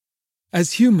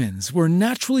As humans, we're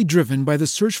naturally driven by the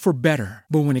search for better.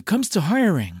 But when it comes to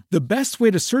hiring, the best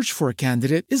way to search for a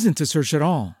candidate isn't to search at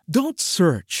all. Don't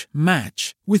search,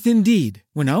 match with Indeed.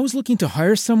 When I was looking to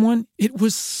hire someone, it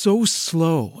was so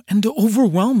slow and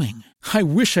overwhelming. I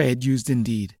wish I had used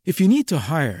Indeed. If you need to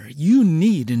hire, you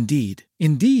need Indeed.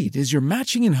 Indeed is your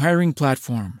matching and hiring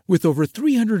platform with over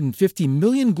 350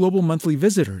 million global monthly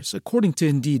visitors, according to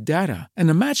Indeed data, and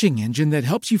a matching engine that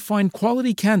helps you find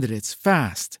quality candidates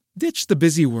fast. Ditch the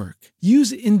busy work.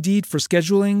 Use Indeed for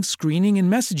scheduling, screening,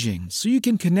 and messaging so you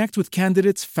can connect with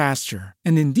candidates faster.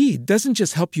 And Indeed doesn't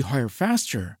just help you hire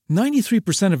faster.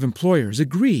 93% of employers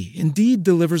agree Indeed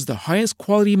delivers the highest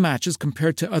quality matches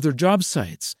compared to other job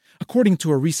sites, according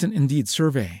to a recent Indeed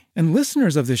survey. And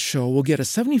listeners of this show will get a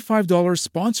 $75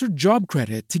 sponsored job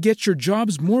credit to get your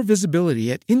jobs more visibility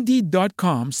at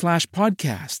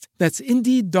Indeed.com/podcast. That's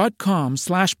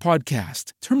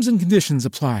Indeed.com/podcast. Terms and conditions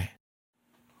apply.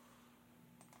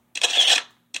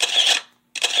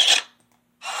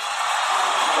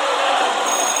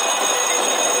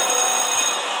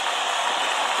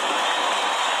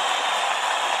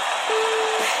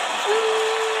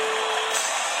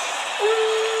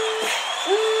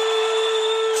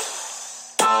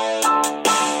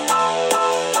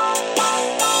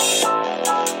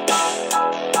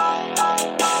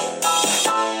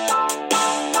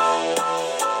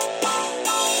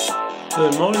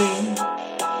 Good morning.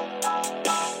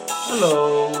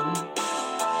 Hello.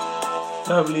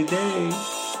 Lovely day.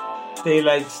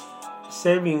 Daylight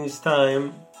savings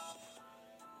time.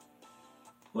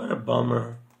 What a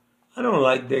bummer. I don't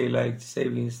like daylight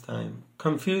savings time.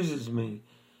 Confuses me.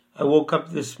 I woke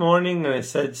up this morning and I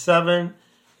said 7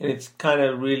 and it's kind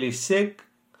of really sick.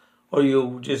 Or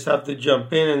you just have to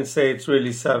jump in and say it's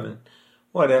really 7.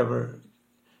 Whatever.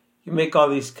 You make all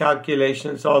these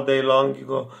calculations all day long. You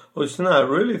go, oh, it's not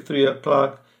really 3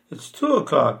 o'clock. It's 2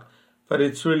 o'clock. But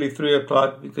it's really 3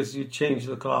 o'clock because you changed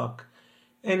the clock.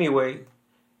 Anyway,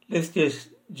 let's just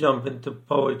jump into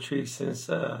poetry since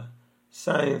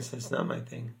science is not my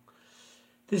thing.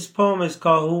 This poem is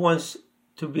called Who Wants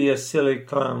to Be a Silly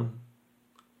Clown?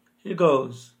 Here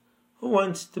goes. Who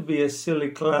wants to be a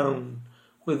silly clown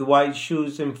with white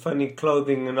shoes and funny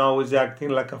clothing and always acting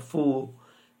like a fool?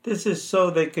 This is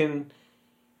so they can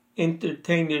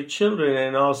entertain your children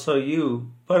and also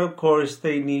you. But of course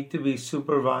they need to be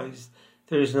supervised.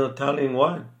 There is no telling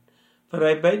what. But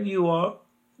I bet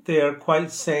they are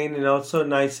quite sane and also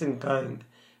nice and kind.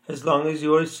 As long as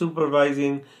you are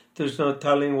supervising, there's no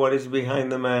telling what is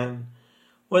behind the man.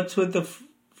 What's with the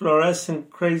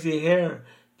fluorescent crazy hair,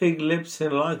 big lips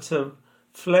and lots of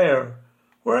flair?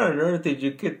 Where on earth did you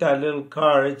get that little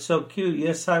car? It's so cute.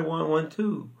 Yes, I want one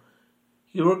too.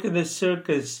 You work in the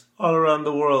circus all around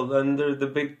the world under the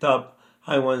big top,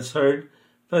 I once heard.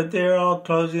 But they're all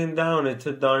closing down. It's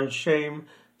a darn shame,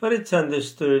 but it's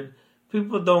understood.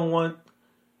 People don't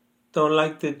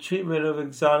like the treatment of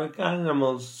exotic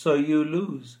animals, so you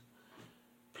lose.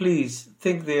 Please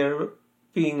think they're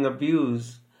being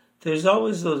abused. There's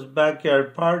always those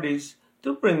backyard parties.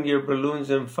 Do bring your balloons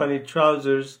and funny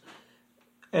trousers.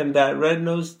 And that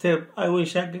red-nosed tip, I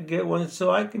wish I could get one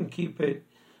so I can keep it.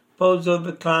 Bozo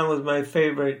the Clown was my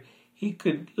favorite. He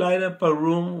could light up a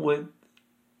room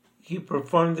he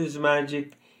performed his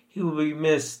magic. He will be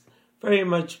missed very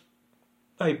much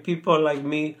by people like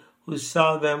me who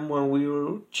saw them when we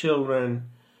were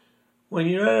children. When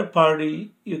you're at a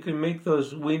party, you can make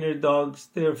those wiener dogs.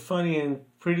 They're funny and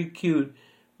pretty cute,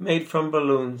 made from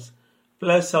balloons.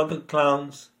 Bless all the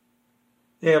clowns.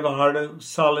 They have a heart of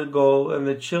solid gold, and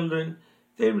the children,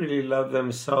 they really love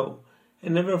them so.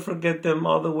 And never forget them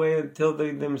all the way until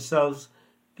they themselves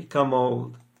become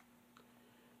old.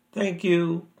 Thank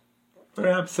you.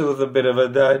 Perhaps it was a bit of a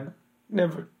dud.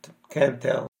 Can't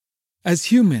tell. As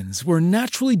humans, we're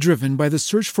naturally driven by the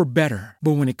search for better.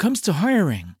 But when it comes to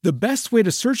hiring, the best way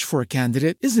to search for a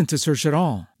candidate isn't to search at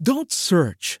all. Don't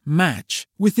search, match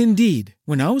with Indeed.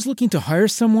 When I was looking to hire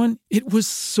someone, it was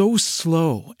so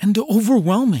slow and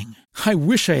overwhelming. I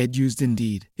wish I had used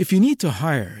Indeed. If you need to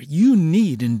hire, you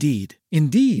need Indeed.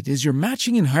 Indeed is your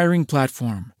matching and hiring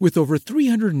platform with over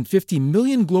 350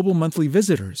 million global monthly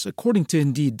visitors, according to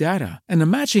Indeed data, and a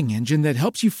matching engine that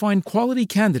helps you find quality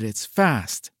candidates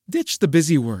fast. Ditch the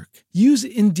busy work. Use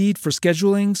Indeed for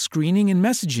scheduling, screening, and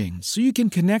messaging so you can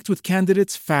connect with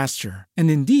candidates faster. And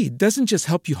Indeed doesn't just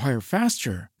help you hire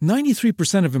faster.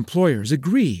 93% of employers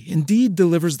agree Indeed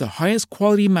delivers the highest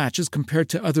quality matches compared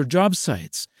to other job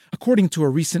sites, according to a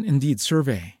recent Indeed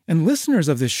survey. And listeners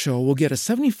of this show will get a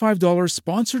 $75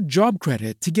 sponsored job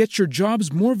credit to get your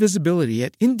jobs more visibility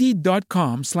at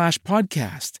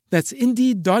Indeed.com/podcast. That's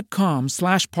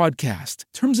Indeed.com/podcast.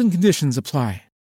 Terms and conditions apply.